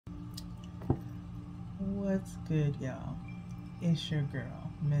What's good, y'all? It's your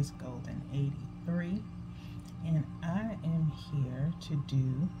girl, Miss Golden 83, and I am here to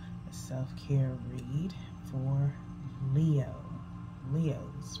do a self-care read for Leos,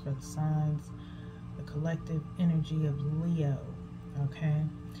 for the signs, the collective energy of Leo, okay?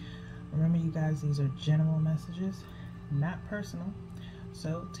 Remember, you guys, these are general messages, not personal,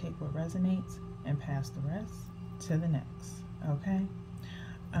 so take what resonates and pass the rest to the next, okay?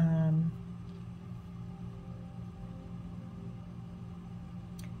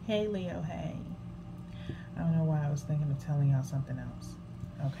 Hey Leo, hey. I don't know why I was thinking of telling y'all something else.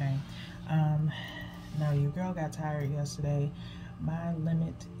 Okay. No, your girl got tired yesterday. My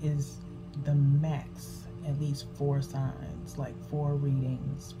limit is the max, at least 4 signs, like 4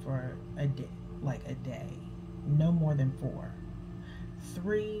 readings for a day, like a day. No more than 4.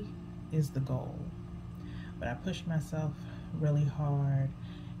 3 is the goal. But I pushed myself really hard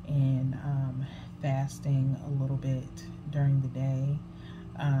and fasting a little bit during the day.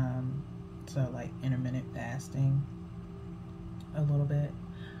 So like intermittent fasting a little bit.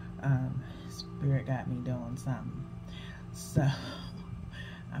 Spirit got me doing something. So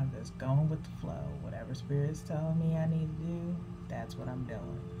I'm just going with the flow. Whatever Spirit's telling me I need to do, that's what I'm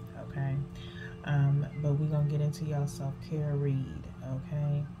doing. Okay. But we're gonna get into y'all self-care read,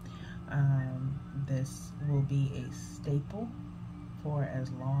 okay? This will be a staple for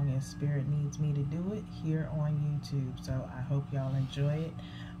as long as Spirit needs me to do it here on YouTube. So I hope y'all enjoy it.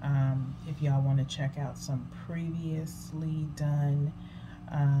 If y'all want to check out some previously done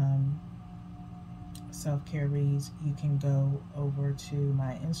self-care reads, you can go over to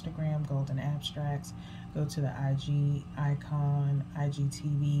my Instagram, Golden Abstracts, go to the IG icon,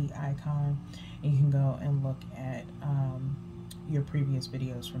 IGTV icon, and you can go and look at your previous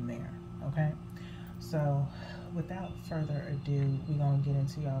videos from there, okay? So without further ado, we're going to get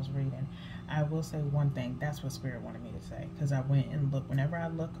into y'all's reading. I will say one thing. That's what Spirit wanted me to say. Because I went and looked. Whenever I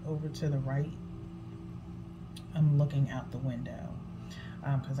look over to the right, I'm looking out the window.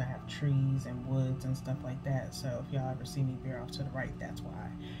 Because I have trees and woods and stuff like that. So if y'all ever see me veer off to the right, that's why.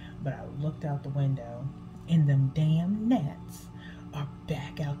 But I looked out the window, and them damn gnats are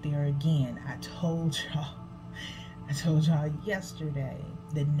back out there again. I told y'all yesterday,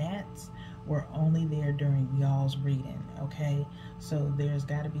 the gnats were only there during y'all's reading, okay? So there's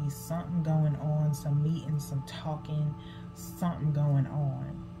got to be something going on, some meeting, some talking, something going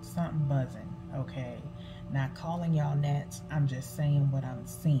on, something buzzing, okay? Not calling y'all gnats, I'm just saying what I'm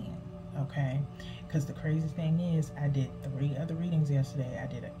seeing, okay? Because the crazy thing is, I did 3 other readings yesterday. I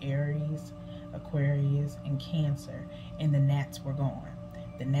did an Aries, Aquarius, and Cancer, and the gnats were gone.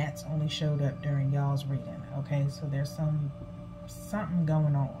 The gnats only showed up during y'all's reading, okay? So there's something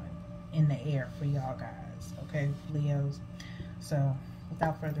going on in the air for y'all guys, okay, Leos? So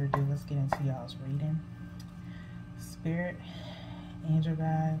without further ado, let's get into y'all's reading. Spirit, angel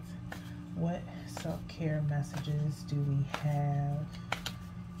guides, what self-care messages do we have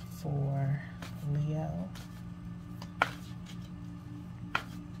for Leo?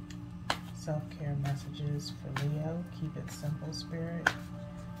 Self-care messages for Leo. Keep it simple, Spirit.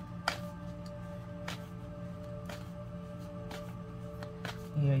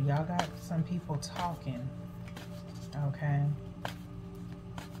 Yeah, y'all got some people talking, okay,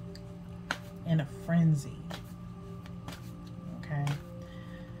 in a frenzy, okay,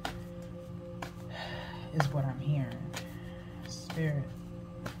 is what I'm hearing. Spirit.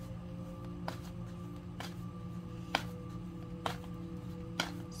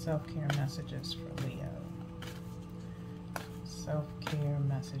 Self-care messages for Leo. Self-care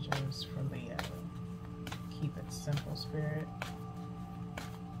messages for Leo. Keep it simple, Spirit.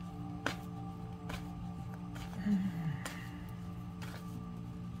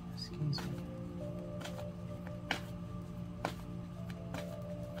 Excuse me.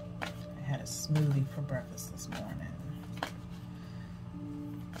 I had a smoothie for breakfast this morning.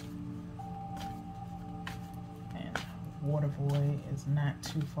 And Waterboy is not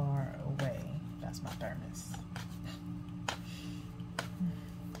too far away. That's my thermos.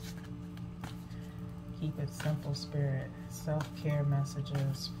 Keep it simple, Spirit. Self-care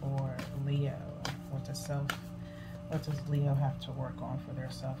messages for Leo. What does Leo have to work on for their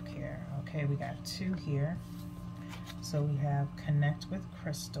self-care? Okay, we got 2 here. So we have Connect with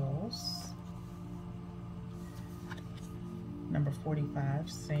Crystals. Number 45,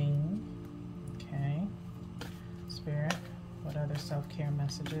 Sing. Okay. Spirit, what other self-care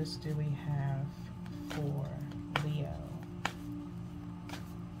messages do we have for Leo?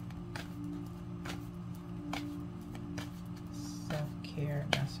 Self-care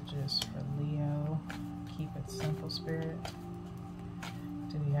messages for Leo. Keep it simple, Spirit.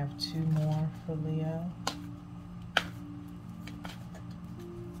 Do we have 2 more for Leo?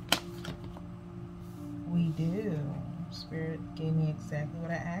 Spirit gave me exactly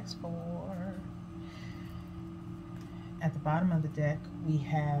what I asked for. At the bottom of the deck, we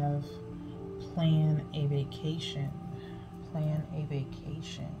have plan a vacation. Plan a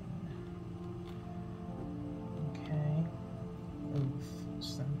vacation. Okay. Move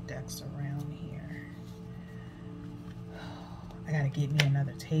some decks around here. I gotta get me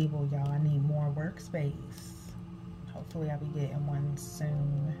another table, y'all. I need more workspace. Hopefully I'll be getting one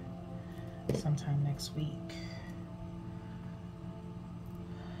soon, sometime next week,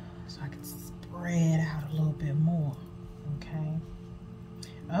 so I can spread out a little bit more. Okay.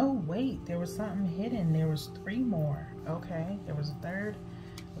 Oh wait, there was something hidden. There was 3 more. Okay, there was a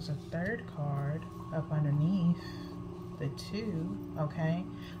third card up underneath the 2. Okay,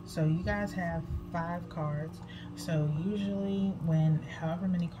 so you guys have 5 cards. So usually when however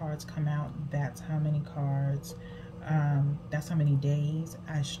many cards come out, that's how many cards, that's how many days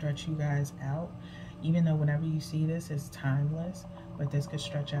I stretch you guys out. Even though whenever you see this, it's timeless, but this could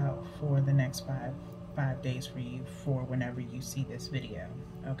stretch out for the next five days for you, for whenever you see this video.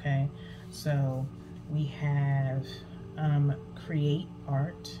 Okay, so we have create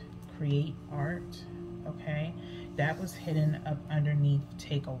art. Okay, that was hidden up underneath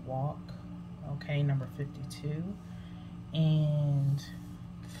take a walk. Okay, number 52. And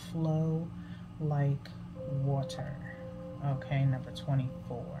flow like water. Okay, number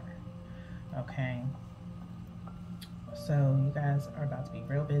 24. Okay, so you guys are about to be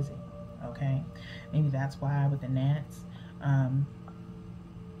real busy. Okay, maybe that's why with the gnats, I'm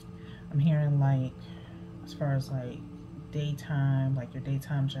hearing, like, as far as like daytime, like your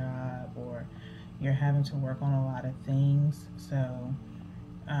daytime job, or you're having to work on a lot of things, so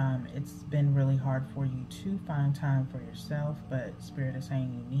it's been really hard for you to find time for yourself, but Spirit is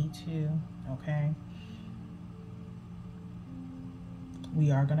saying you need to. Okay, we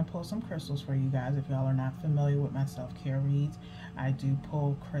are going to pull some crystals for you guys. If y'all are not familiar with my self-care reads, I do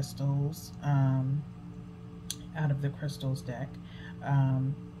pull crystals out of the crystals deck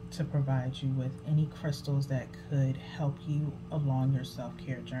to provide you with any crystals that could help you along your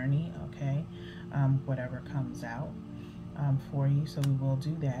self-care journey. Okay, whatever comes out for you, so we will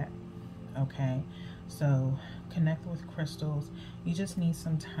do that. Okay, so connect with crystals. You just need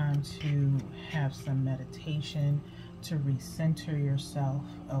some time to have some meditation, to recenter yourself,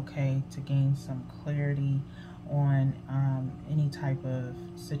 okay, to gain some clarity on any type of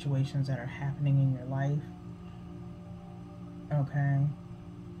situations that are happening in your life. Okay,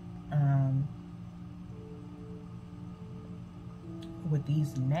 with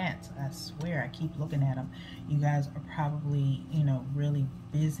these gnats, I swear, I keep looking at them. You guys are probably, you know, really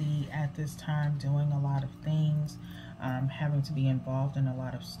busy at this time, doing a lot of things, having to be involved in a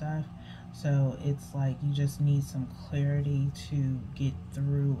lot of stuff. So it's like you just need some clarity to get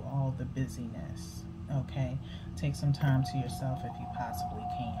through all the busyness. Okay, take some time to yourself if you possibly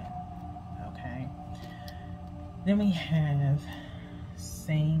can. Okay, then we have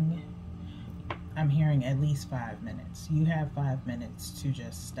sing. I'm hearing at least 5 minutes. You have 5 minutes to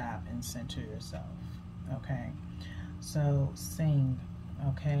just stop and center yourself. Okay, so sing.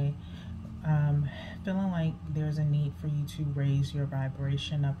 Okay, feeling like there's a need for you to raise your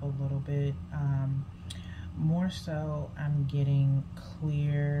vibration up a little bit. More so, I'm getting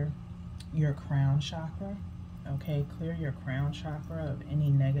clear your crown chakra. Okay, clear your crown chakra of any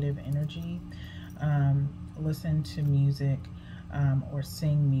negative energy. Listen to music or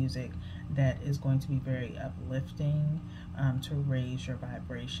sing music that is going to be very uplifting, to raise your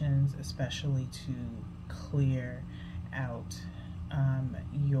vibrations, especially to clear out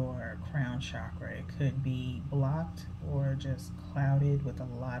your crown chakra. It could be blocked or just clouded with a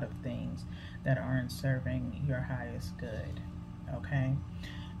lot of things that aren't serving your highest good. Okay,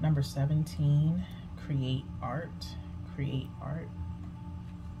 number 17, create art. Create art.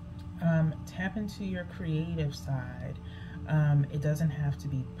 Tap into your creative side. It doesn't have to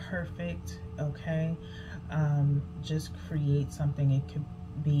be perfect. Okay, just create something. It could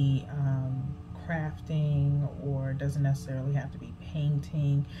be crafting, or it doesn't necessarily have to be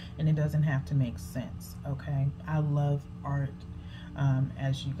painting, and it doesn't have to make sense. Okay, I love art,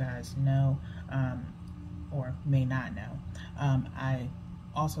 as you guys know, or may not know. I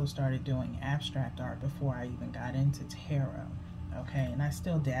also started doing abstract art before I even got into tarot. Okay, and I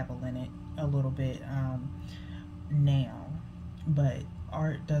still dabble in it a little bit now, but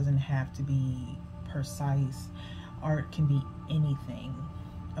art doesn't have to be precise. Art can be anything.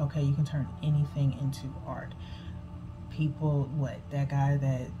 Okay, you can turn anything into art. People, that guy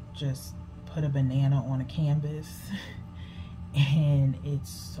that just put a banana on a canvas and it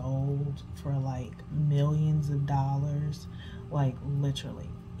sold for like millions of dollars. Like, literally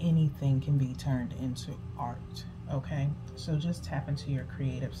anything can be turned into art. Okay, so just tap into your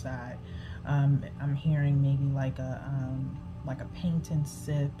creative side. I'm hearing maybe like a paint and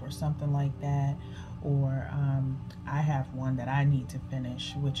sip or something like that, or I have one that I need to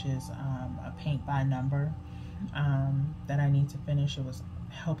finish, which is a paint by number that I need to finish. It was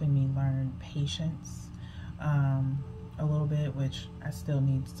helping me learn patience a little bit, which I still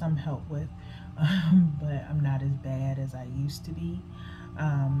need some help with, but I'm not as bad as I used to be.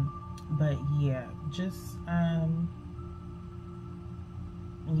 But yeah, just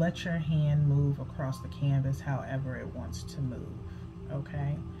let your hand move across the canvas however it wants to move,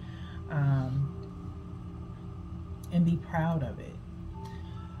 okay? And be proud of it.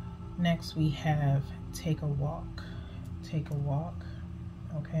 Next we have take a walk. Take a walk,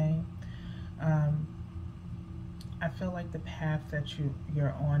 okay? I feel like the path that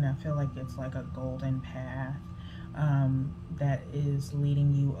you're on, I feel like it's like a golden path that is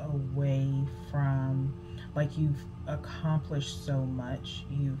leading you away from, like, you've accomplished so much.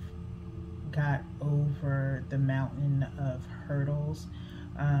 You've got over the mountain of hurdles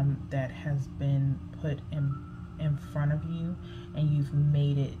that has been put in front of you, and you've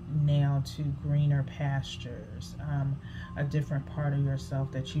made it now to greener pastures, a different part of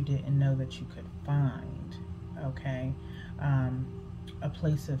yourself that you didn't know that you could find, okay? A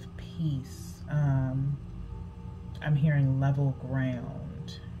place of peace. I'm hearing level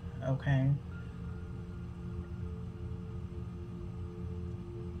ground, okay?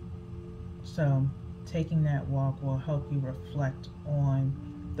 So taking that walk will help you reflect on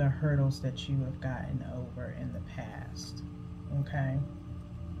the hurdles that you have gotten over in the past, okay?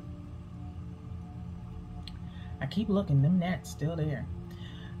 I keep looking, them gnats still there.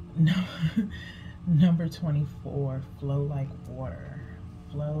 No, number 24, flow like water.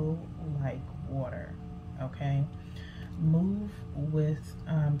 Flow like water, okay? Move with,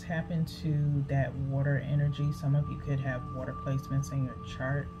 tap into that water energy. Some of you could have water placements in your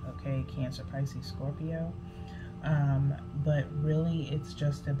chart, okay? Cancer, Pisces, Scorpio. But really it's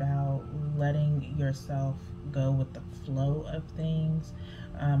just about letting yourself go with the flow of things,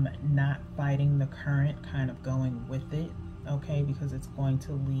 not fighting the current, kind of going with it, okay? Because it's going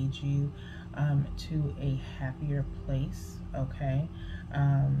to lead you to a happier place, okay?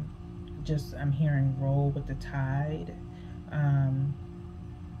 Just, I'm hearing roll with the tide,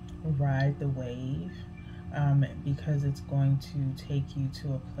 ride the wave, because it's going to take you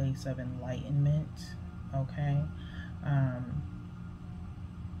to a place of enlightenment, okay?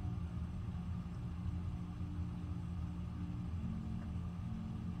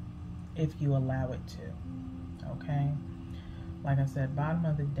 If you allow it to, okay? Like I said, bottom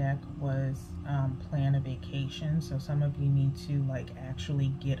of the deck was plan a vacation. So some of you need to like actually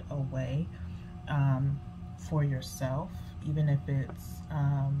get away for yourself, even if it's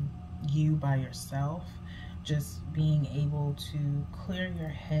you by yourself. Just being able to clear your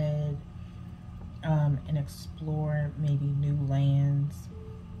head and explore maybe new lands,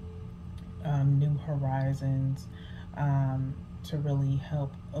 new horizons, to really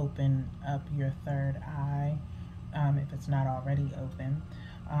help open up your third eye, if it's not already open.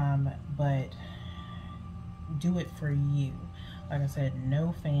 But do it for you. Like I said,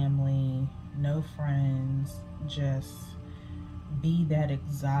 no family, no friends, just be that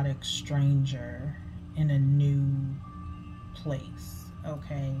exotic stranger in a new place,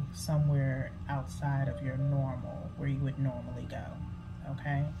 okay? Somewhere outside of your normal, where you would normally go,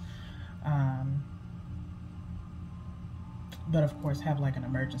 okay? But of course have like an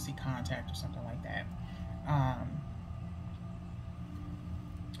emergency contact or something like that.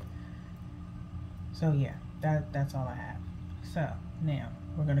 So yeah, that's all I have. So now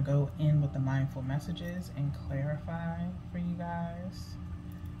we're gonna go in with the mindful messages and clarify for you guys.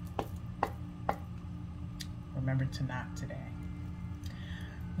 Remember to knock today.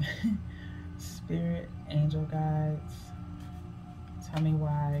 Spirit, angel guides, tell me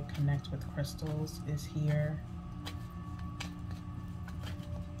why Connect with Crystals is here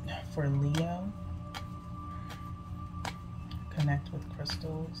for Leo. Connect with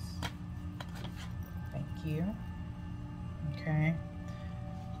Crystals. Thank you. Okay.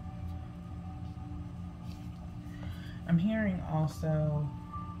 I'm hearing also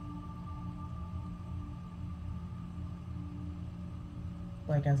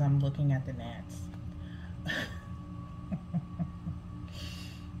like as I'm looking at the gnats,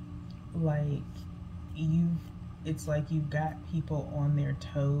 like it's like you've got people on their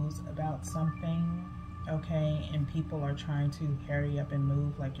toes about something, okay? And people are trying to hurry up and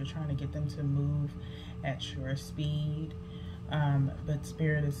move, like you're trying to get them to move at your speed. But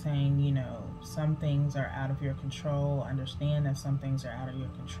Spirit is saying, you know, some things are out of your control. Understand that some things are out of your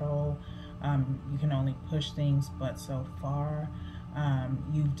control. You can only push things but so far.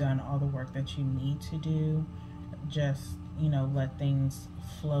 You've done all the work that you need to do. Just, you know, let things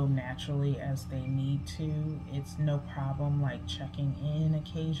flow naturally as they need to. It's no problem like checking in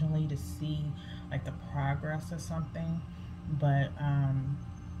occasionally to see like the progress of something, but I'm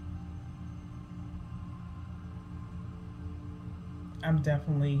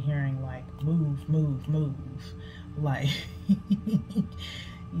definitely hearing like move, move, move. Like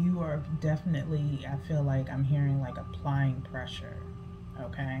you are definitely, I feel like I'm hearing like applying pressure.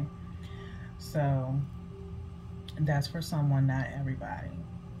 Okay, so that's for someone, not everybody.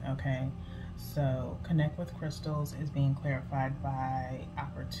 Okay, so connect with crystals is being clarified by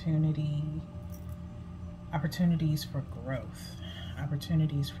opportunities for growth.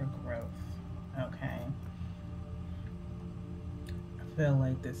 Opportunities for growth. Okay, I feel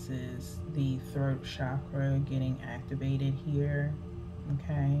like this is the throat chakra getting activated here.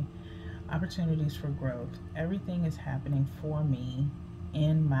 Okay, opportunities for growth. Everything is happening for me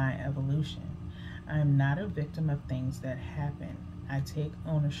in my evolution. I am not a victim of things that happen. I take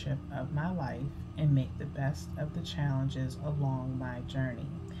ownership of my life and make the best of the challenges along my journey.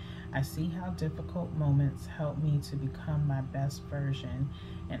 I see how difficult moments help me to become my best version,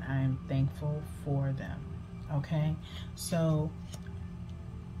 and I am thankful for them. Okay, so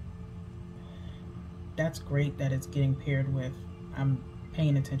that's great that it's getting paired with, I'm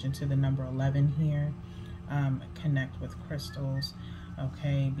paying attention to the number 11 here. Connect with crystals.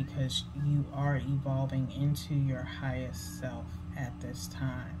 Okay, because you are evolving into your highest self at this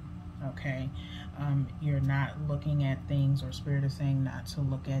time. Okay, you're not looking at things, or Spirit is saying not to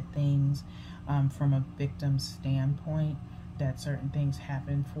look at things from a victim standpoint, that certain things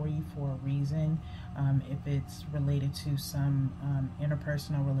happen for you for a reason. If it's related to some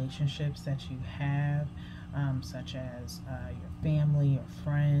interpersonal relationships that you have, such as your family or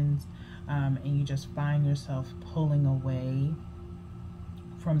friends, and you just find yourself pulling away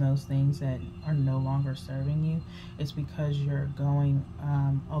from those things that are no longer serving you, it's because you're going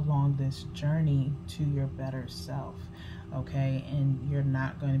along this journey to your better self. Okay, and you're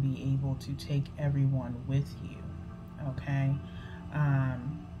not going to be able to take everyone with you. Okay,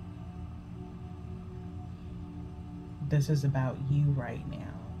 this is about you right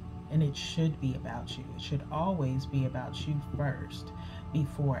now, and it should be about you. It should always be about you first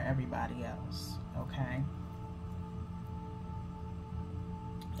before everybody else. Okay,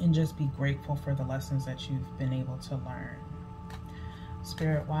 and just be grateful for the lessons that you've been able to learn.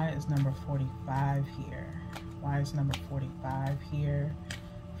 Spirit, why is number 45 here? Why is number 45 here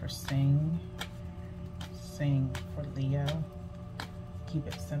for Sing? Sing for Leo. Keep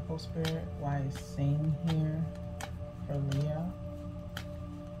it simple, Spirit. Why is Sing here for Leo?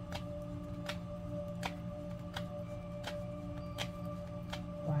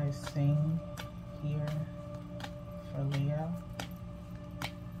 Why is Sing here for Leo?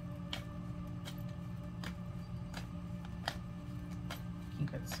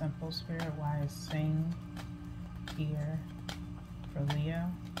 Keep it simple, Spirit. Why is Sing here for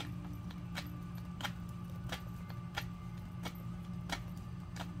Leo?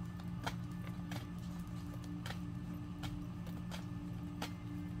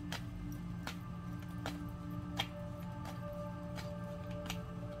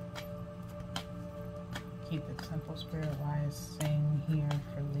 Keep it simple, Spirit. Why is Sing here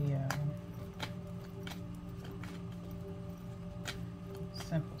for Leo?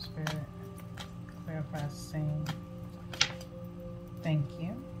 Simple, Spirit. Clarify Sing. Thank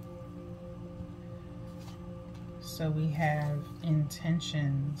you. So we have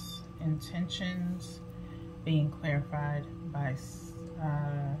intentions. Intentions being clarified by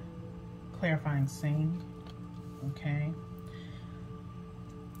clarifying Sing. Okay.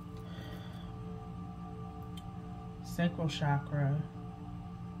 Sacral Chakra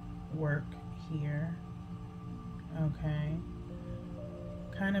work here. Okay.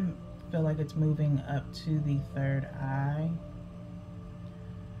 Kind of feel like it's moving up to the third eye,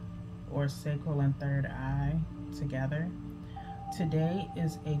 or sacral and third eye together. Today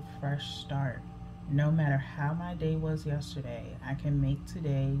is a fresh start. No matter how my day was yesterday, I can make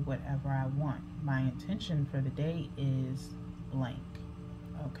today whatever I want. My intention for the day is blank.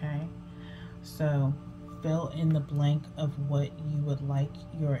 Okay, so fill in the blank of what you would like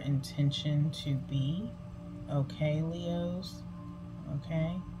your intention to be. Okay, Leos.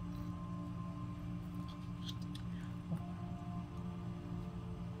 Okay.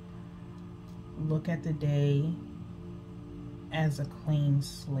 Look at the day as a clean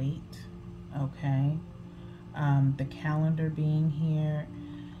slate. Okay. The calendar being here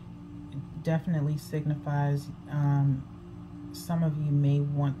definitely signifies some of you may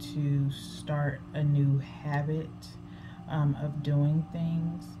want to start a new habit of doing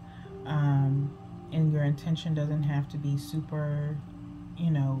things. And your intention doesn't have to be super,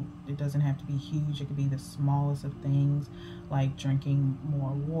 it doesn't have to be huge. It could be the smallest of things, like drinking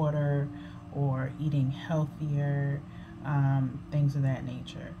more water or eating healthier, things of that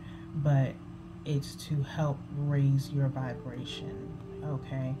nature. But it's to help raise your vibration,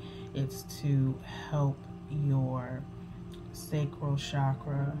 okay? It's to help your sacral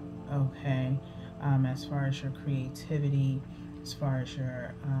chakra, okay? As far as your creativity, as far as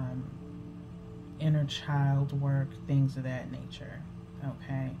your inner child work, things of that nature,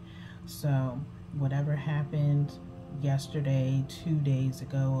 okay? So whatever happened yesterday, 2 days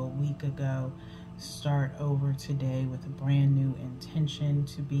ago, a week ago, start over today with a brand new intention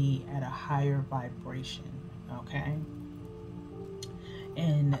to be at a higher vibration, okay?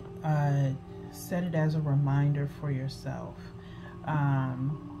 And set it as a reminder for yourself.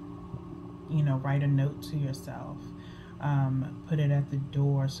 Write a note to yourself. Put it at the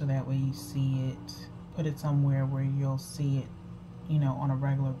door so that way you see it. Put it somewhere where you'll see it, on a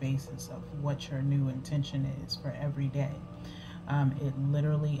regular basis of what your new intention is for every day. It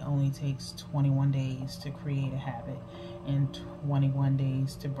literally only takes 21 days to create a habit and 21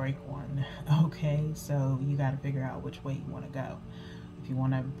 days to break one, okay? So you got to figure out which way you want to go. If you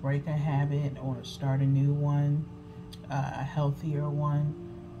want to break a habit or start a new one, a healthier one,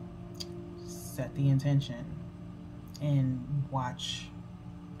 set the intention and watch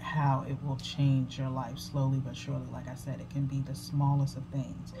how it will change your life slowly but surely. Like I said, it can be the smallest of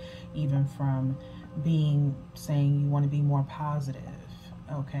things, even from saying you want to be more positive,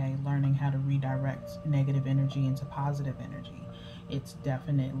 okay? Learning how to redirect negative energy into positive energy. It's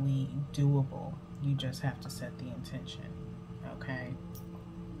definitely doable. You just have to set the intention, okay?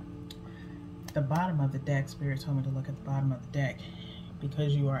 The bottom of the deck, Spirit told me to look at the bottom of the deck,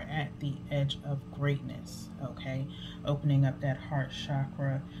 because you are at the edge of greatness, okay? Opening up that heart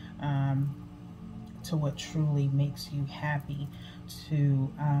chakra to what truly makes you happy,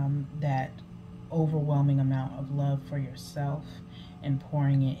 to that overwhelming amount of love for yourself and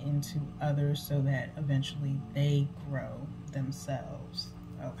pouring it into others so that eventually they grow themselves,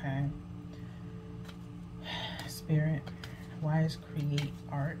 okay? Spirit, why is create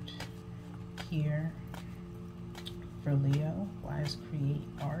art here for Leo? Why is create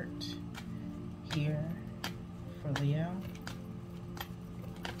art here for Leo?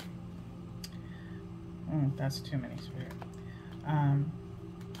 That's too many, Spirit.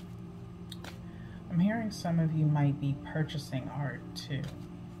 I'm hearing some of you might be purchasing art too.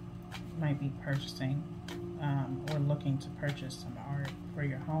 Might be purchasing or looking to purchase some art for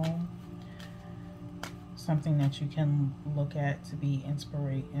your home. Something that you can look at to be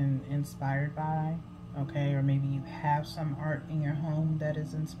inspired by, okay? Or maybe you have some art in your home that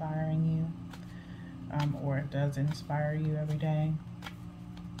is inspiring you, or it does inspire you every day.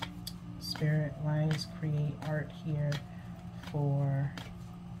 Spirit, why is create art here for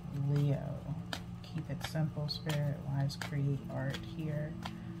Leo? Keep it simple, Spirit. Why is create art here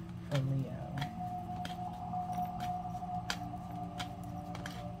for Leo?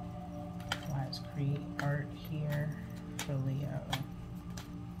 Why is create art here for Leo?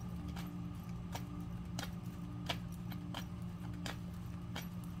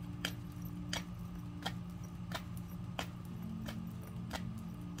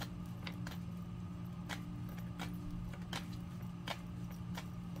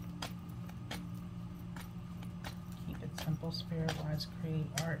 Simple, Spirit, why is create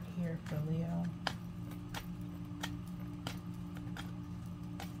art here for Leo?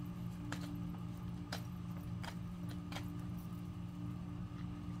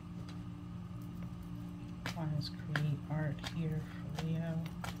 Why is create art here for Leo?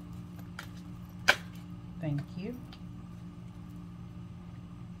 Thank you.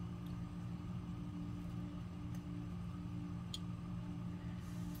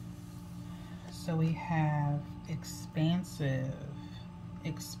 So we have expansive,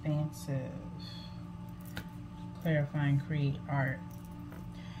 clarifying, create art.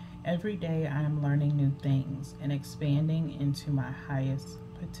 Every day I am learning new things and expanding into my highest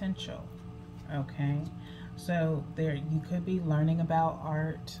potential, okay? So there, you could be learning about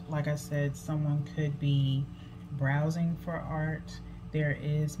art. Like I said, someone could be browsing for art. There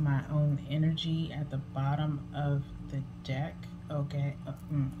is my own energy at the bottom of the deck, okay?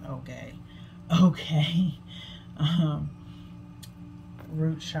 Okay.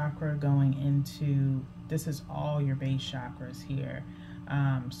 Root chakra going into, this is all your base chakras here.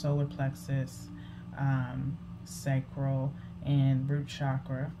 Solar plexus, sacral, and root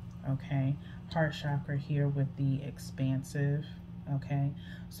chakra. Okay, heart chakra here with the expansive. Okay,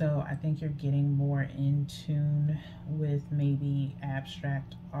 so I think you're getting more in tune with maybe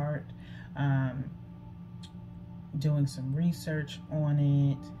abstract art, doing some research on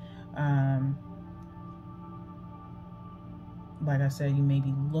it. Like I said, you may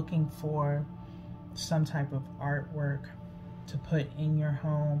be looking for some type of artwork to put in your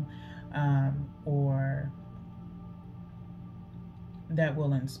home, or that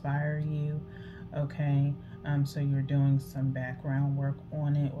will inspire you. Okay, so you're doing some background work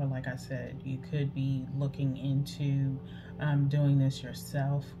on it, or like I said, you could be looking into doing this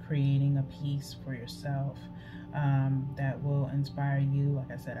yourself, creating a piece for yourself that will inspire you.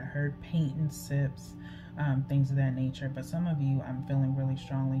 Like I said, I heard paint and sips, things of that nature. But some of you, I'm feeling really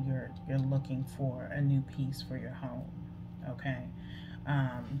strongly, you're looking for a new piece for your home. Okay.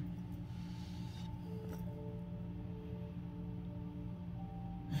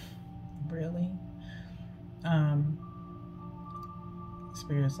 Really?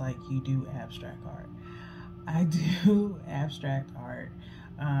 Spirit's like, you do abstract art. I do abstract art.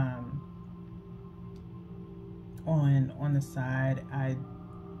 On the side, I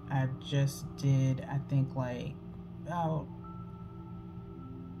just did, I think, like about,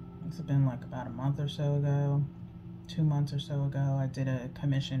 it's been like about a month or so ago, 2 months or so ago, I did a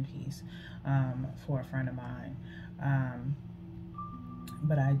commission piece for a friend of mine.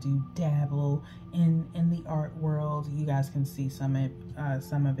 But I do dabble in the art world. You guys can see some of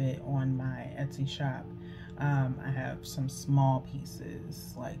it on my Etsy shop. I have some small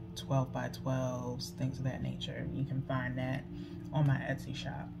pieces, like 12 by 12s, things of that nature. You can find that on my Etsy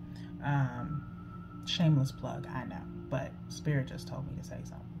shop. Shameless plug, I know, but Spirit just told me to say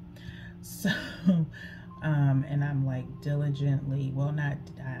something. So, and I'm like diligently, well, not,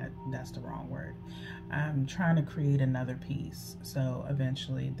 that's the wrong word. I'm trying to create another piece. So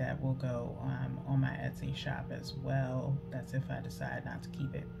eventually that will go on my Etsy shop as well. That's if I decide not to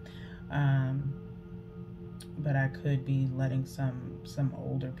keep it. But I could be letting some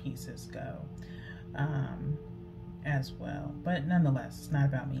older pieces go as well. But nonetheless, it's not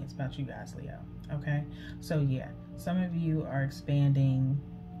about me. It's about you guys, Leo. Okay? So yeah, some of you are expanding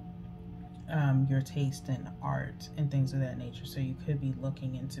your taste in art and things of that nature. So you could be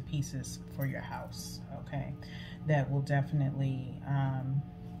looking into pieces for your house, okay? That will definitely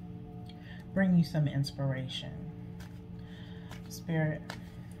bring you some inspiration. Spirit,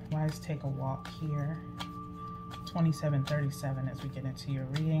 wise, take a walk here. 2737 as we get into your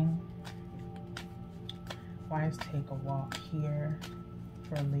reading. Wise, take a walk here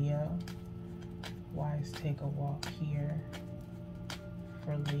for Leo. Wise, take a walk here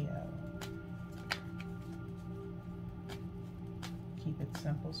for Leo. Keep it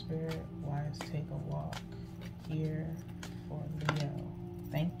simple, Spirit. Wise, take a walk here for Leo.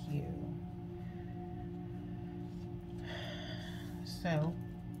 Thank you. So,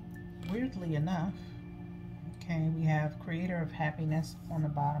 weirdly enough, okay, we have Creator of Happiness on the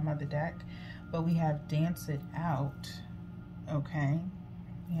bottom of the deck, but we have Dance It Out, okay?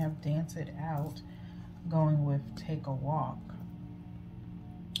 We have Dance It Out going with Take a Walk.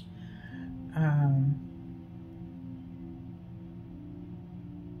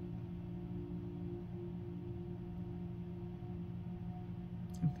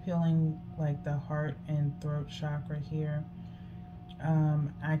 Feeling like the heart and throat chakra here.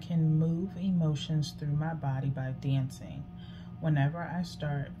 I can move emotions through my body by dancing. Whenever I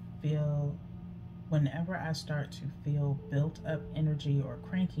start to feel built up energy or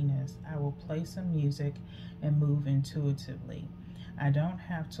crankiness, I will play some music and move intuitively. I don't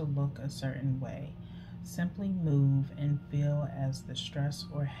have to look a certain way. Simply move and feel as the stress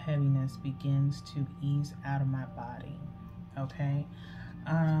or heaviness begins to ease out of my body. Okay?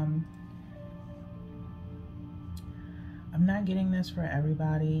 I'm not getting this for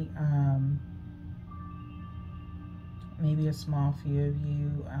everybody. Maybe a small few of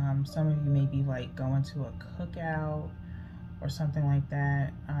you. Some of you may be like going to a cookout or something like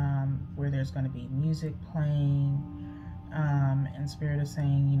that, where there's going to be music playing. And Spirit is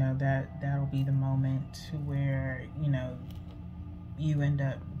saying, you know, that'll be the moment to where, you know, you end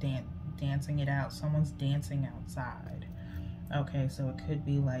up dancing it out. Someone's dancing outside. Okay, so it could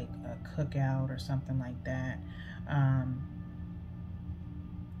be like a cookout or something like that.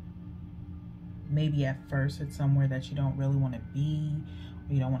 Maybe at first it's somewhere that you don't really want to be,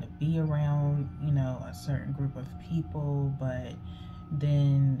 or you don't want to be around, you know, a certain group of people, but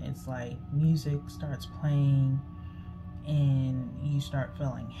then it's like music starts playing and you start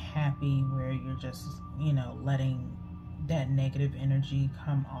feeling happy, where you're just, you know, letting that negative energy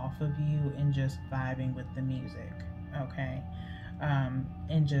come off of you and just vibing with the music. Okay.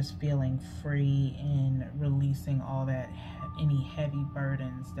 and just feeling free and releasing all that, any heavy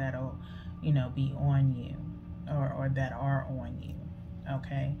burdens that'll, you know, be on you, or that are on you,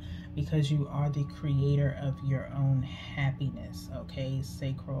 okay? Because you are the creator of your own happiness, okay?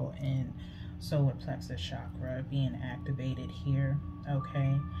 Sacral and solar plexus chakra being activated here,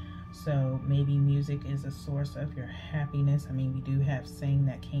 okay? So maybe music is a source of your happiness. I mean, we do have Sing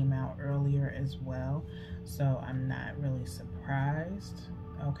that came out earlier as well, so I'm not really surprised,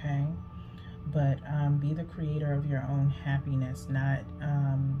 okay? But be the creator of your own happiness, not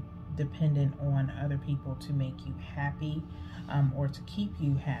dependent on other people to make you happy, or to keep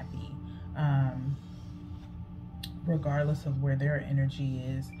you happy, regardless of where their energy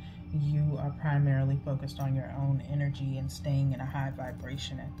is. You are primarily focused on your own energy and staying in a high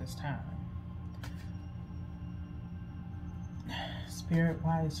vibration at this time.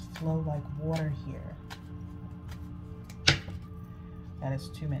 Spirit-wise, flow like water here. That is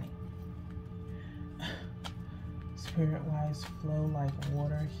too many. Spirit-wise, flow like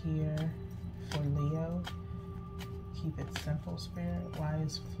water here for Leo. Keep it simple,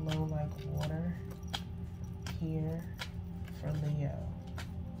 Spirit-wise, flow like water here for Leo.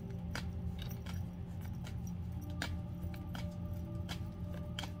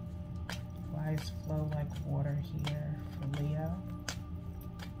 Wise, flow like water here for Leo.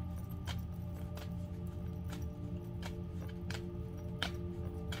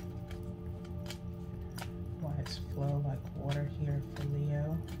 Wise, flow like water here for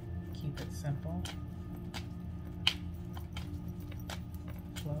Leo. Keep it simple.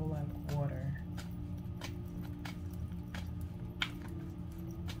 Flow like water.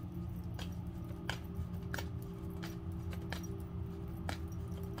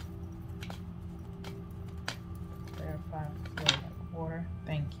 Clarify, flow like water.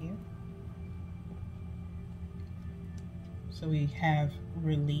 Thank you. So we have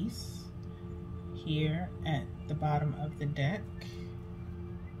release here at the bottom of the deck.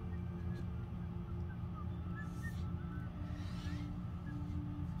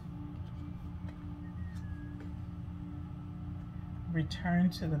 Return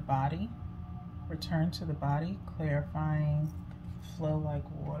to the body. Return to the body, clarifying, flow like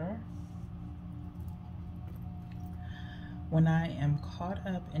water. When I am caught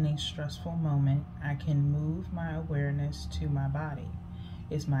up in a stressful moment, I can move my awareness to my body.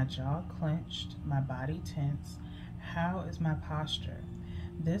 Is my jaw clenched, my body tense? How is my posture?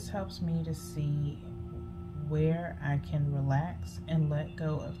 This helps me to see where I can relax and let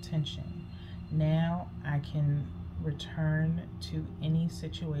go of tension. Now I can return to any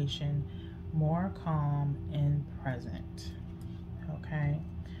situation more calm and present. Okay,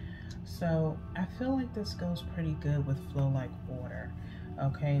 so I feel like this goes pretty good with flow like water.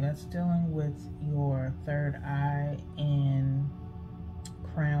 Okay, that's dealing with your third eye and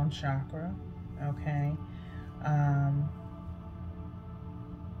crown chakra. Okay,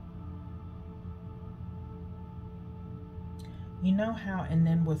 you know how, and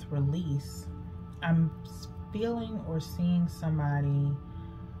then with release, I'm feeling or seeing somebody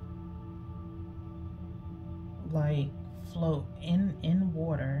like float in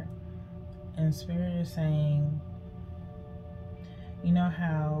water, and Spirit is saying, you know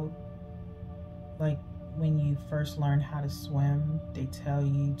how, like, when you first learn how to swim, they tell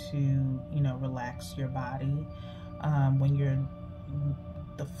you to, you know, relax your body. When you're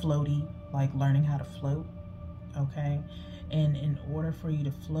the floaty, like learning how to float, okay? And in order for you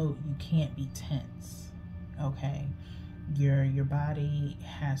to float, you can't be tense, okay? Your body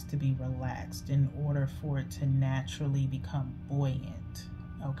has to be relaxed in order for it to naturally become buoyant,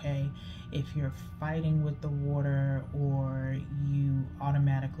 okay? If you're fighting with the water, or you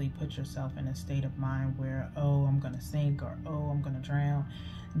automatically put yourself in a state of mind where, oh, I'm gonna sink, or oh, I'm gonna drown,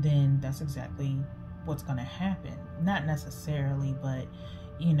 then that's exactly what's gonna happen. Not necessarily, but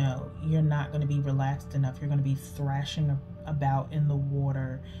you know, you're not gonna be relaxed enough. You're gonna be thrashing about in the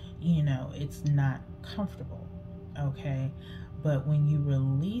water. You know, it's not comfortable, okay? But when you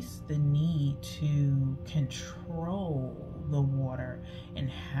release the need to control the water and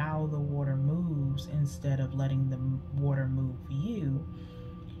how the water moves instead of letting the water move you,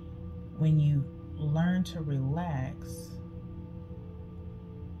 when you learn to relax,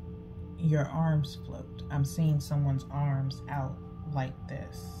 your arms float. I'm seeing someone's arms out like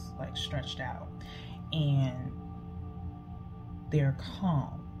this, like stretched out, and they're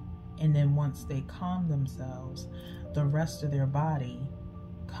calm. And then once they calm themselves, the rest of their body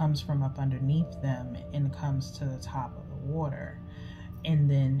comes from up underneath them and comes to the top of the water,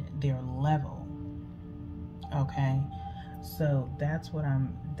 and then they're level. Okay, so that's what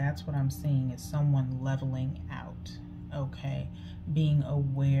I'm seeing, is someone leveling out. Okay, being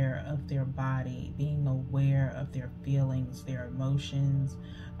aware of their body, being aware of their feelings, their emotions,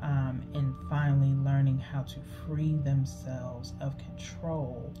 and finally learning how to free themselves of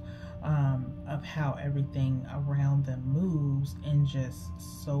control of how everything around them moves, and just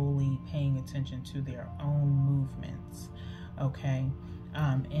solely paying attention to their own movements. Okay.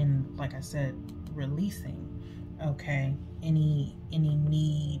 And like I said, releasing, okay, any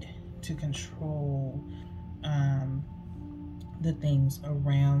need to control the things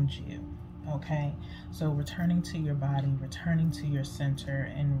around you. Okay, so returning to your body, returning to your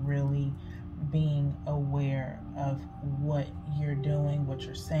center, and really being aware of what you're doing, what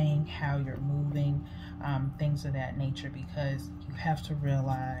you're saying, how you're moving, things of that nature, because you have to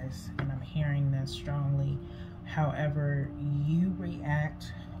realize, and I'm hearing this strongly, however you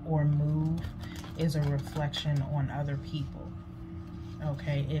react or move is a reflection on other people.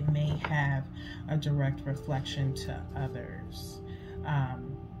 Okay, it may have a direct reflection to others,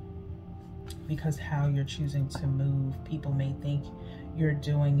 because how you're choosing to move, people may think you're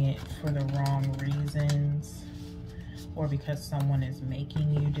doing it for the wrong reasons, or because someone is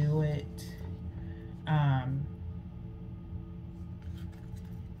making you do it.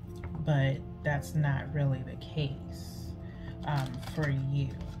 But that's not really the case for you.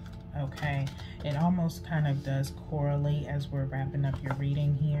 Okay, it almost kind of does correlate, as we're wrapping up your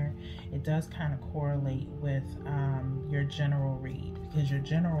reading here, it does kind of correlate with your general read, because your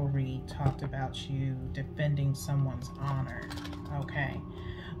general read talked about you defending someone's honor. Okay,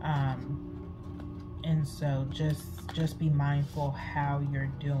 and so just be mindful how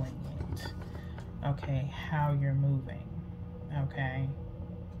you're doing it. Okay, how you're moving. Okay.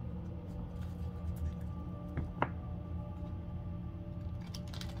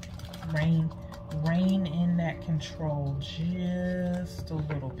 Rein in that control just a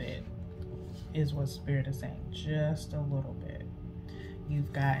little bit is what Spirit is saying. Just a little bit.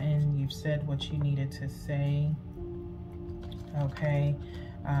 You've said what you needed to say. Okay.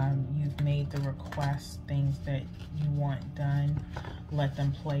 You've made the request, things that you want done. Let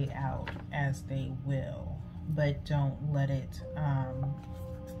them play out as they will, but don't let it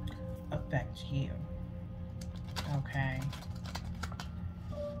affect you. Okay.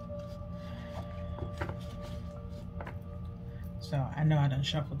 So I know I done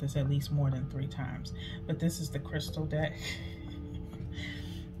shuffled this at least more than 3 times, but this is the crystal deck.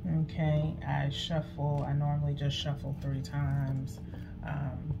 Okay, I normally just shuffle 3 times,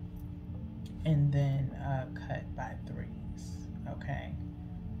 and then cut by 3s. Okay.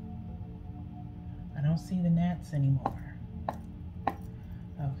 I don't see the gnats anymore.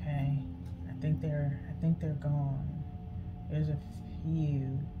 Okay. I think they're gone. There's a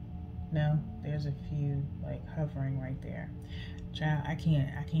few. No, there's a few like hovering right there. Child, I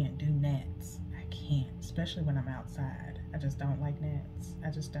can't do gnats. I can't, especially when I'm outside. I just don't like gnats. I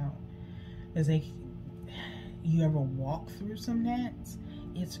just don't. Cause you ever walk through some gnats?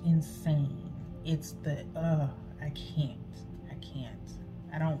 It's insane. It's the I can't.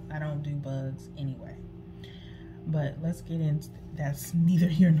 I don't do bugs anyway. But let's get into that's neither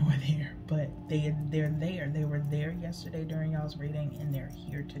here nor there. But they're there. They were there yesterday during y'all's reading, and they're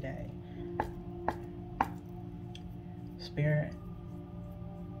here today. Spirit,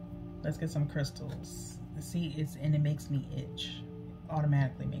 let's get some crystals. See, and it makes me itch.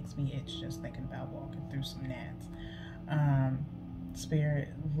 Automatically makes me itch just thinking about walking through some gnats.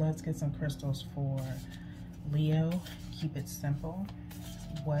 Spirit, let's get some crystals for Leo. Keep it simple.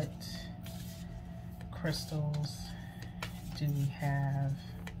 What crystals do we have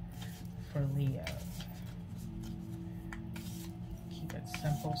for Leo? Keep it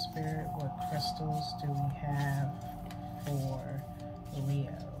simple, Spirit. What crystals do we have for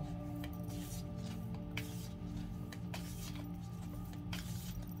Leo?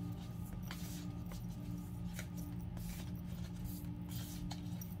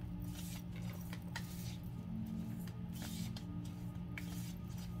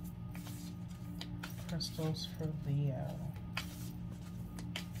 Crystals for Leo.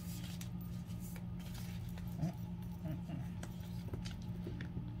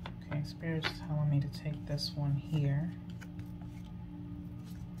 Okay, Spirit's telling me to take this one here.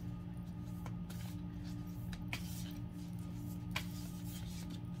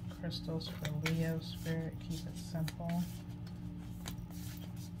 Crystals for Leo, Spirit, keep it simple.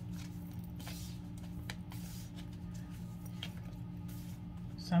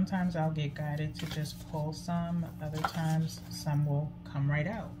 Sometimes I'll get guided to just pull some, other times some will come right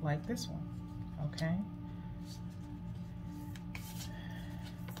out, like this one, okay?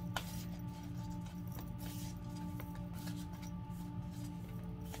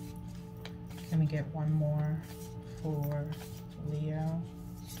 Can we get one more for Leo.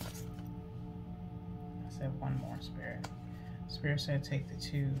 I said one more, Spirit. Spirit said take the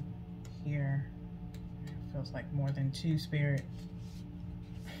 2 here. It feels like more than 2, Spirit.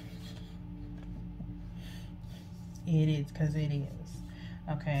 It is, because it is.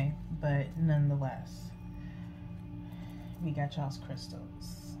 Okay, but nonetheless, we got y'all's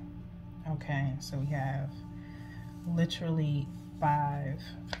crystals. Okay, so we have literally 5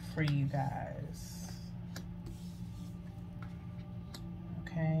 for you guys.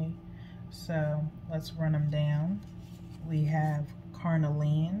 Okay, so let's run them down. We have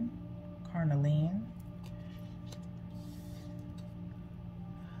Carnelian,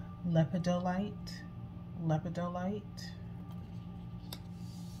 Lepidolite,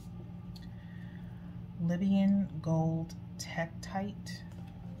 Libyan gold Tektite,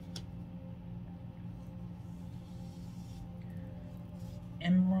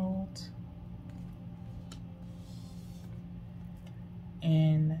 emerald,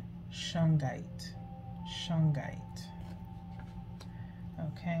 and Shungite.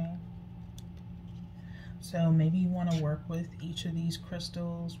 Okay, so maybe you want to work with each of these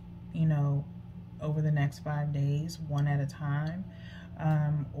crystals, you know, over the next 5 days, one at a time,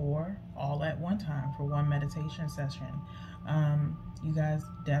 or all at one time for one meditation session. You guys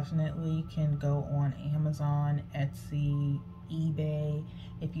definitely can go on Amazon, Etsy, eBay.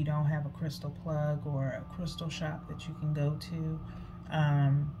 If you don't have a crystal plug or a crystal shop that you can go to,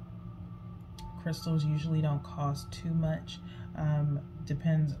 crystals usually don't cost too much.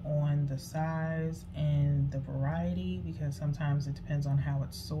 Depends on the size and the variety, because sometimes it depends on how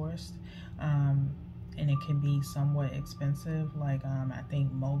it's sourced, and it can be somewhat expensive. Like I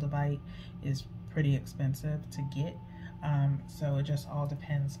think moldavite is pretty expensive to get, so it just all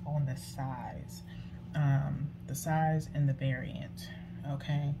depends on the size and the variant.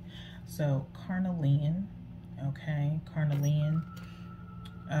 Okay, so Carnelian. Okay, Carnelian,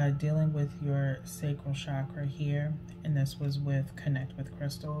 dealing with your sacral chakra here, and this was with Connect with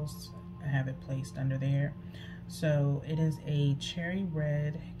Crystals. I have it placed under there. So it is a cherry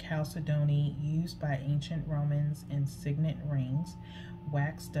red chalcedony used by ancient Romans in signet rings.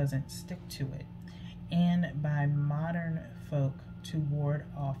 Wax doesn't stick to it. And by modern folk to ward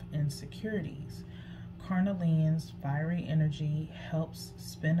off insecurities. Carnelian's fiery energy helps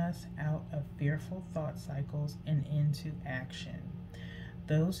spin us out of fearful thought cycles and into action.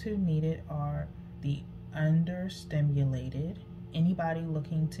 Those who need it are the understimulated, anybody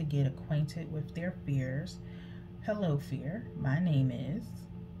looking to get acquainted with their fears. Hello, fear. My name is.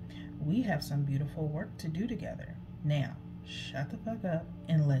 We have some beautiful work to do together. Now, shut the fuck up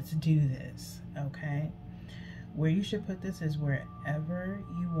and let's do this, okay? Where you should put this is wherever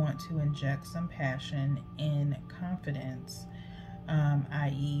you want to inject some passion and confidence,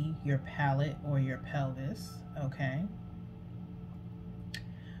 i.e. your palate or your pelvis, okay?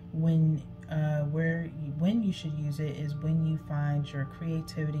 When you should use it is when you find your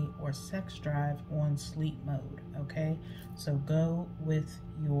creativity or sex drive on sleep mode, okay? So go with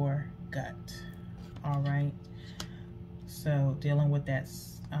your gut, all right? So dealing with that,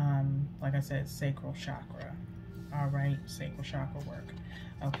 like I said, sacral chakra, all right? Sacral chakra work,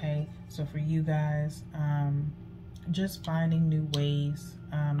 okay? So for you guys, just finding new ways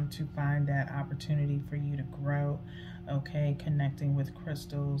to find that opportunity for you to grow, okay? Connecting with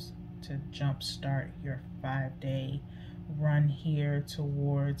crystals to jumpstart your 5-day run here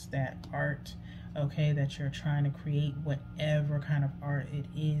towards that art, okay, that you're trying to create. Whatever kind of art it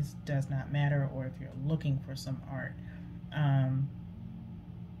is, does not matter. Or if you're looking for some art,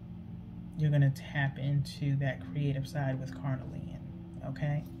 you're going to tap into that creative side with Carnelian,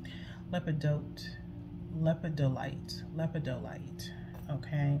 okay? Lepidolite,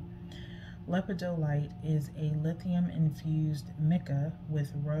 okay? Lepidolite is a lithium-infused mica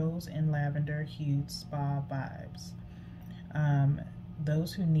with rose and lavender-hued spa vibes.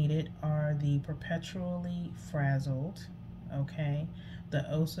 Those who need it are the perpetually frazzled, okay, the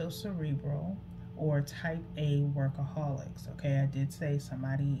oh-so-cerebral, or type A workaholics, okay? I did say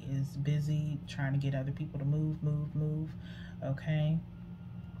somebody is busy trying to get other people to move, okay?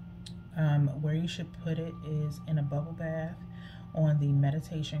 Where you should put it is in a bubble bath, on the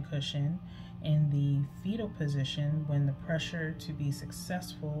meditation cushion, in the fetal position when the pressure to be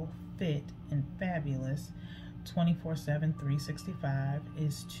successful, fit, and fabulous 24/7, 365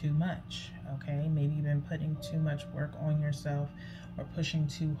 is too much, okay? Maybe you've been putting too much work on yourself or pushing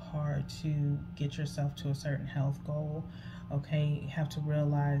too hard to get yourself to a certain health goal, okay? You have to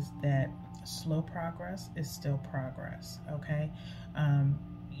realize that slow progress is still progress, okay?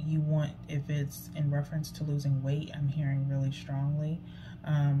 You want, if it's in reference to losing weight, I'm hearing really strongly,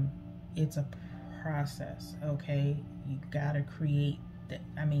 it's a process, okay? You gotta create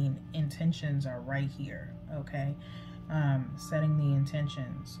intentions are right here, okay? Setting the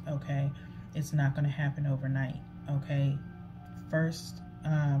intentions, okay? It's not gonna happen overnight, okay? First,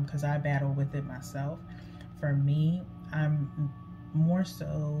 because I battle with it myself, for me, I'm more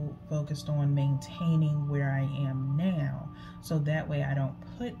so focused on maintaining where I am now, so that way I don't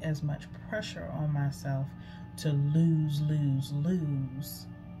put as much pressure on myself to lose,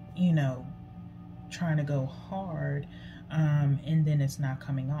 you know, trying to go hard, and then it's not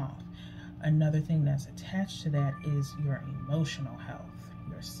coming off. Another thing that's attached to that is your emotional health,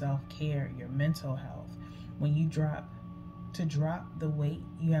 your self-care, your mental health. When you drop the weight,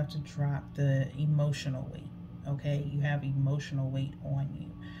 you have to drop the emotional weight. Okay, you have emotional weight on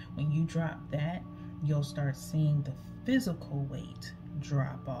you. When you drop that, you'll start seeing the physical weight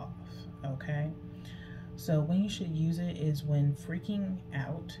drop off. Okay, so when you should use it is when freaking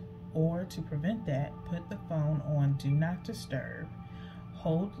out, or to prevent that, put the phone on do not disturb,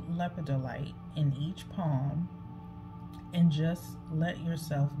 hold Lepidolite in each palm, and just let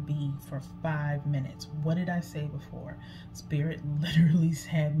yourself be for 5 minutes. What did I say before? Spirit literally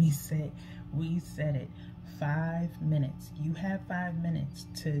had me say, we said it, 5 minutes. You have 5 minutes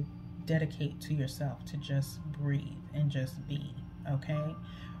to dedicate to yourself, to just breathe and just be, okay?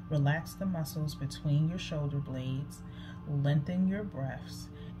 Relax the muscles between your shoulder blades, lengthen your breaths,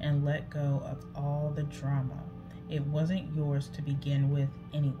 and let go of all the drama. It wasn't yours to begin with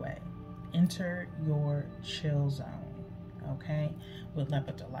anyway. Enter your chill zone, okay, with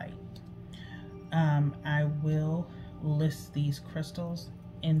Lepidolite. I will list these crystals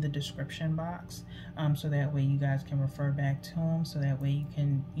in the description box, so that way you guys can refer back to them, so that way you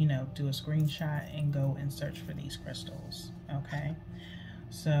can, you know, do a screenshot and go and search for these crystals, okay?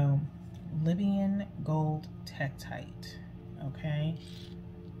 So, Libyan gold Tektite, okay?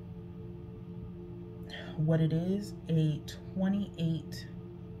 What it is, a 28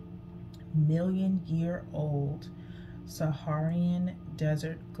 million year old Saharan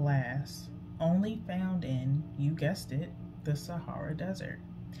desert glass, only found in, you guessed it, the Sahara Desert.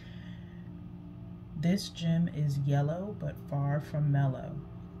 This gem is yellow but far from mellow.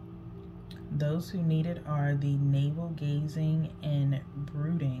 Those who need it are the navel-gazing and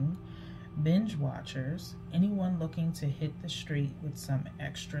brooding binge watchers, anyone looking to hit the street with some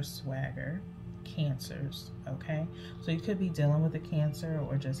extra swagger, cancers, okay? So you could be dealing with a cancer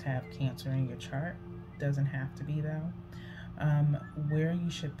or just have cancer in your chart. Doesn't have to be though. Where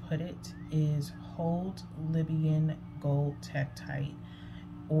you should put it is hold Libyan gold Tektite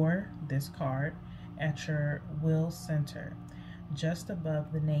or this card at your will center, just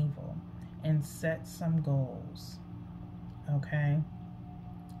above the navel, and set some goals, okay?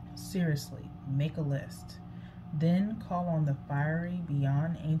 Seriously, make a list. Then call on the fiery,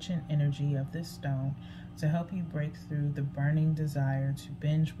 beyond ancient energy of this stone to help you break through the burning desire to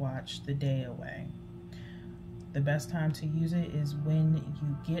binge watch the day away. The best time to use it is when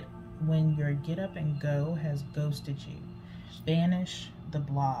your get up and go has ghosted you. Banish the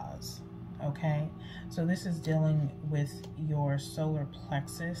blahs, okay? So this is dealing with your solar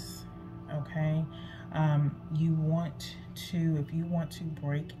plexus, okay? If you want to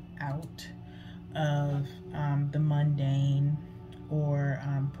break out of the mundane or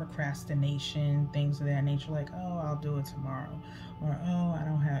procrastination, things of that nature, like, oh, I'll do it tomorrow, or oh,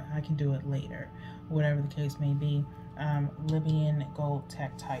 I can do it later, whatever the case may be, Libyan gold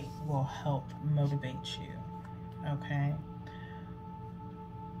Tektite will help motivate you, okay?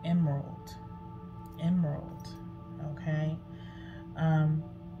 Emerald, okay?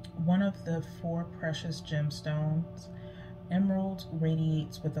 One of the 4 precious gemstones, emerald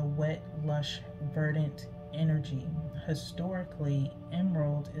radiates with a wet, lush, verdant energy. Historically,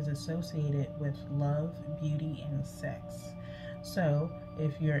 emerald is associated with love, beauty, and sex. So,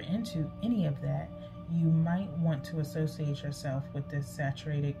 if you're into any of that, you might want to associate yourself with this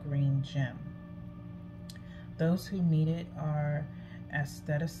saturated green gem. Those who need it are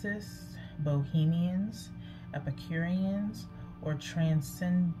aestheticists, bohemians, Epicureans, or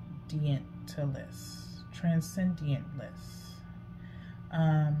transcendentalists.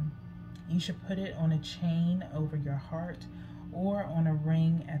 You should put it on a chain over your heart or on a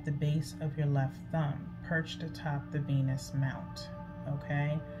ring at the base of your left thumb, perched atop the Venus mount,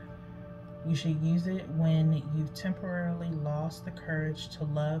 okay? You should use it when you've temporarily lost the courage to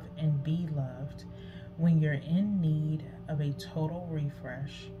love and be loved, when you're in need of a total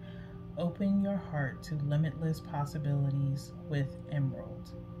refresh. Open your heart to limitless possibilities with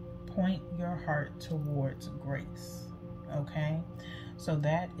emerald. Point your heart towards grace, okay? So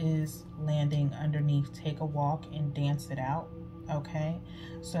that is landing underneath Take a Walk and Dance It Out, okay?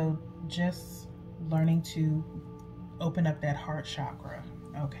 So just learning to open up that heart chakra,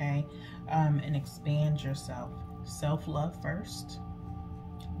 okay, and expand yourself. Self-love first,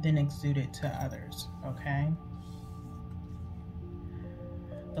 then exude it to others, okay?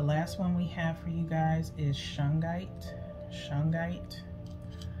 The last one we have for you guys is Shungite. Shungite.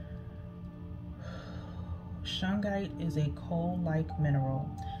 Shungite is a coal-like mineral.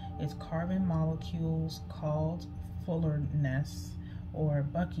 Its carbon molecules, called fullerenes or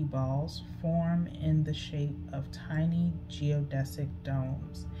buckyballs, form in the shape of tiny geodesic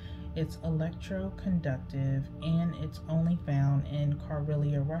domes. It's electroconductive, and it's only found in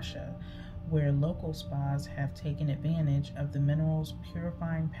Karelia, Russia, where local spas have taken advantage of the mineral's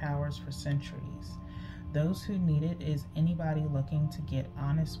purifying powers for centuries. Those who need it is anybody looking to get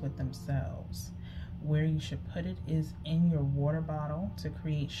honest with themselves. Where you should put it is in your water bottle to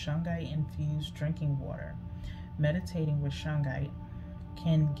create Shungite-infused drinking water. Meditating with Shungite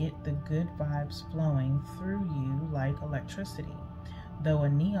can get the good vibes flowing through you like electricity. Through a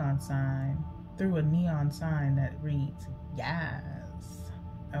neon sign that reads, yes,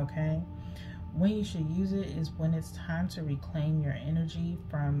 okay? When you should use it is when it's time to reclaim your energy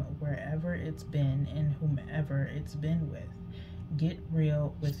from wherever it's been and whomever it's been with. Get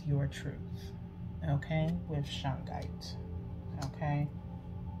real with your truth, okay? With Shungite, okay?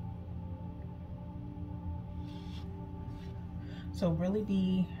 So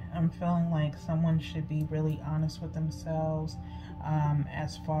really I'm feeling like someone should be really honest with themselves,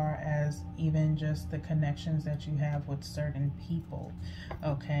 as far as even just the connections that you have with certain people,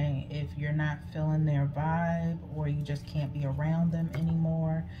 okay? If you're not feeling their vibe, or you just can't be around them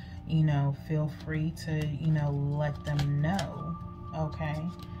anymore, you know, feel free to, you know, let them know, okay?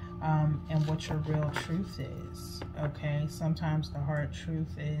 And what your real truth is, okay? Sometimes the hard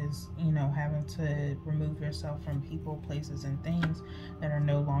truth is, you know, having to remove yourself from people, places, and things that are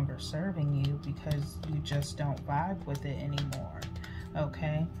no longer serving you because you just don't vibe with it anymore,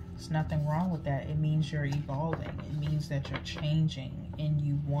 okay? There's nothing wrong with that. It means you're evolving. It means that you're changing and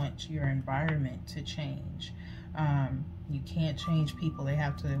you want your environment to change. You can't change people. They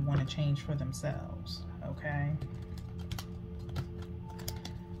have to want to change for themselves, okay?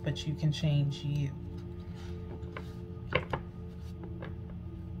 But you can change you.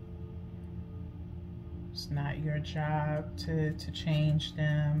 It's not your job to change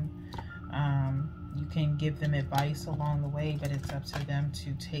them. You can give them advice along the way, but it's up to them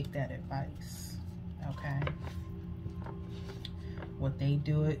to take that advice, okay? What they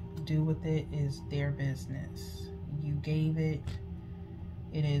do with it is their business. You gave it,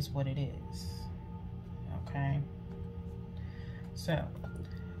 it is what it is, okay? So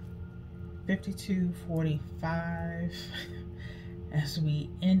 5245, as we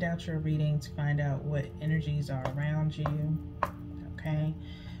end out your reading to find out what energies are around you, okay?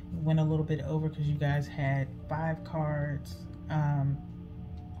 Went a little bit over because you guys had 5 cards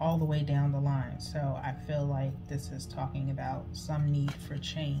all the way down the line. So I feel like this is talking about some need for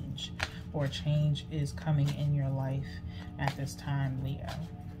change, or change is coming in your life at this time, Leo,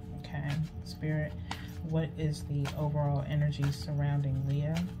 okay? Spirit, what is the overall energy surrounding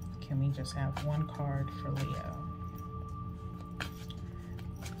Leo? Can we just have one card for Leo?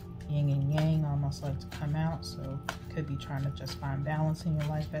 Yin and Yang almost like to come out, so could be trying to just find balance in your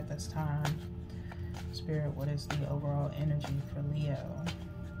life at this time. Spirit, what is the overall energy for Leo?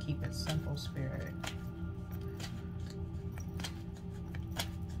 Keep it simple, Spirit.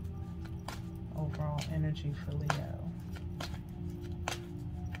 Overall energy for Leo.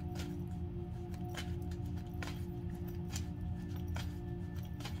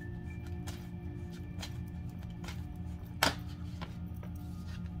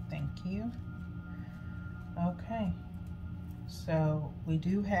 You. Okay, so we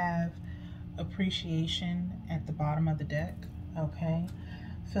do have appreciation at the bottom of the deck, okay?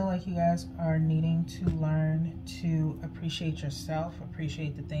 Feel like you guys are needing to learn to appreciate yourself,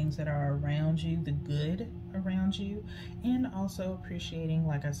 appreciate the things that are around you, the good around you, and also appreciating,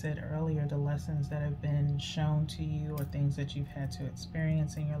 like I said earlier, the lessons that have been shown to you or things that you've had to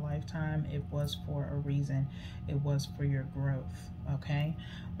experience in your lifetime. It was for a reason. It was for your growth, okay?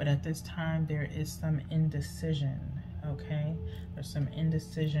 But at this time, there is some indecision, okay? There's some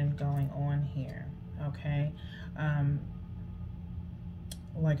indecision going on here, okay?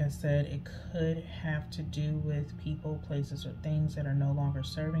 Like I said, it could have to do with people, places, or things that are no longer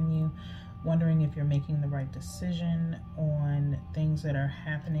serving you. Wondering if you're making the right decision on things that are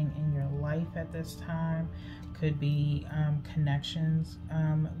happening in your life at this time. Could be connections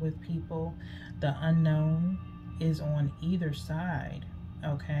with people. The unknown is on either side,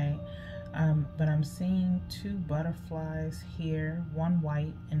 okay? But I'm seeing 2 butterflies here, one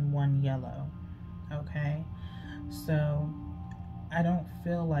white and one yellow, Okay, so I don't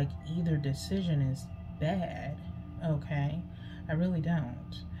feel like either decision is bad. Okay, I really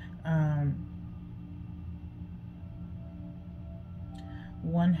don't.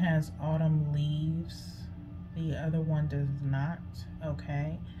 One has autumn leaves, the other one does not.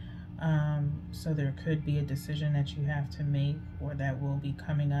 Okay, so there could be a decision that you have to make, or that will be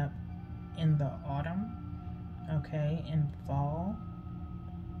coming up in the autumn. Okay, in fall.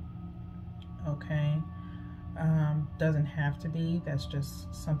 Okay, doesn't have to be. That's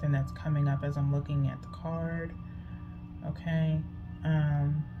just something that's coming up as I'm looking at the card. Okay,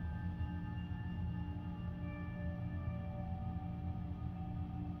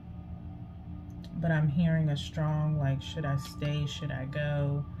 but I'm hearing a strong, like, should I stay, should I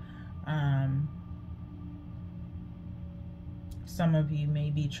go? Some of you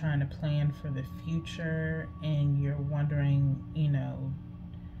may be trying to plan for the future, and you're wondering, you know,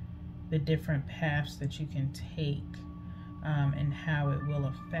 the different paths that you can take, and how it will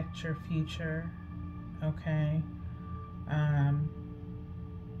affect your future. Okay,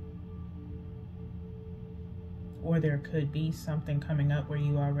 or there could be something coming up where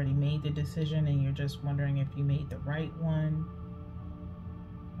you already made the decision and you're just wondering if you made the right one.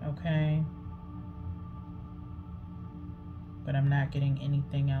 Okay, but I'm not getting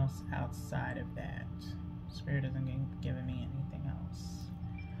anything else outside of that. Spirit isn't giving me anything else.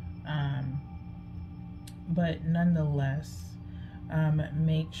 But nonetheless,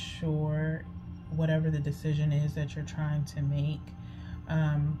 make sure whatever the decision is that you're trying to make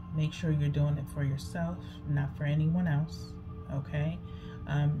sure you're doing it for yourself, not for anyone else. Okay,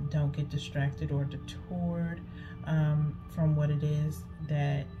 don't get distracted or detoured from what it is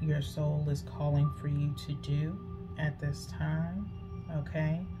that your soul is calling for you to do at this time.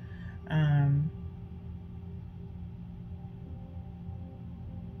 Okay,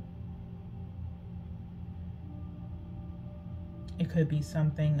 it could be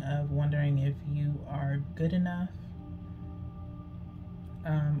something of wondering if you are good enough,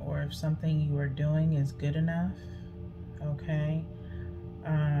 or if something you are doing is good enough. Okay,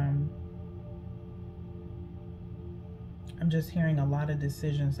 I'm just hearing a lot of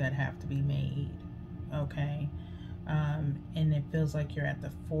decisions that have to be made. Okay, and it feels like you're at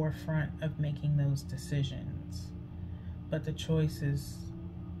the forefront of making those decisions, but the choice is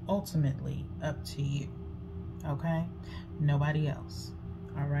ultimately up to you. Okay, nobody else.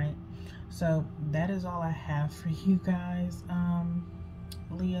 All right, so that is all I have for you guys,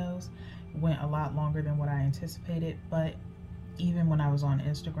 Leos. Went a lot longer than what I anticipated, but even when I was on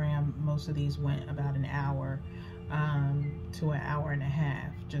Instagram, most of these went about an hour to an hour and a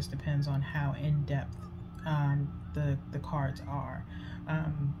half. Just depends on how in-depth the cards are,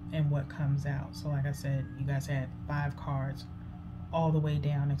 and what comes out. So like I said, you guys had 5 cards all the way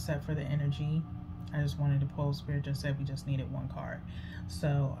down except for the energy. I just wanted to pull. Spirit just said we just needed 1 card.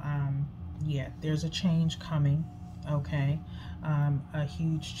 So yeah, there's a change coming. Okay, a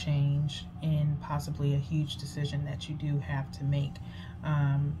huge change, and possibly a huge decision that you do have to make,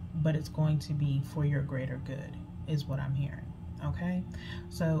 but it's going to be for your greater good, is what I'm hearing. Okay,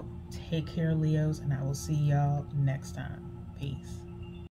 so take care, Leos, and I will see y'all next time. Peace.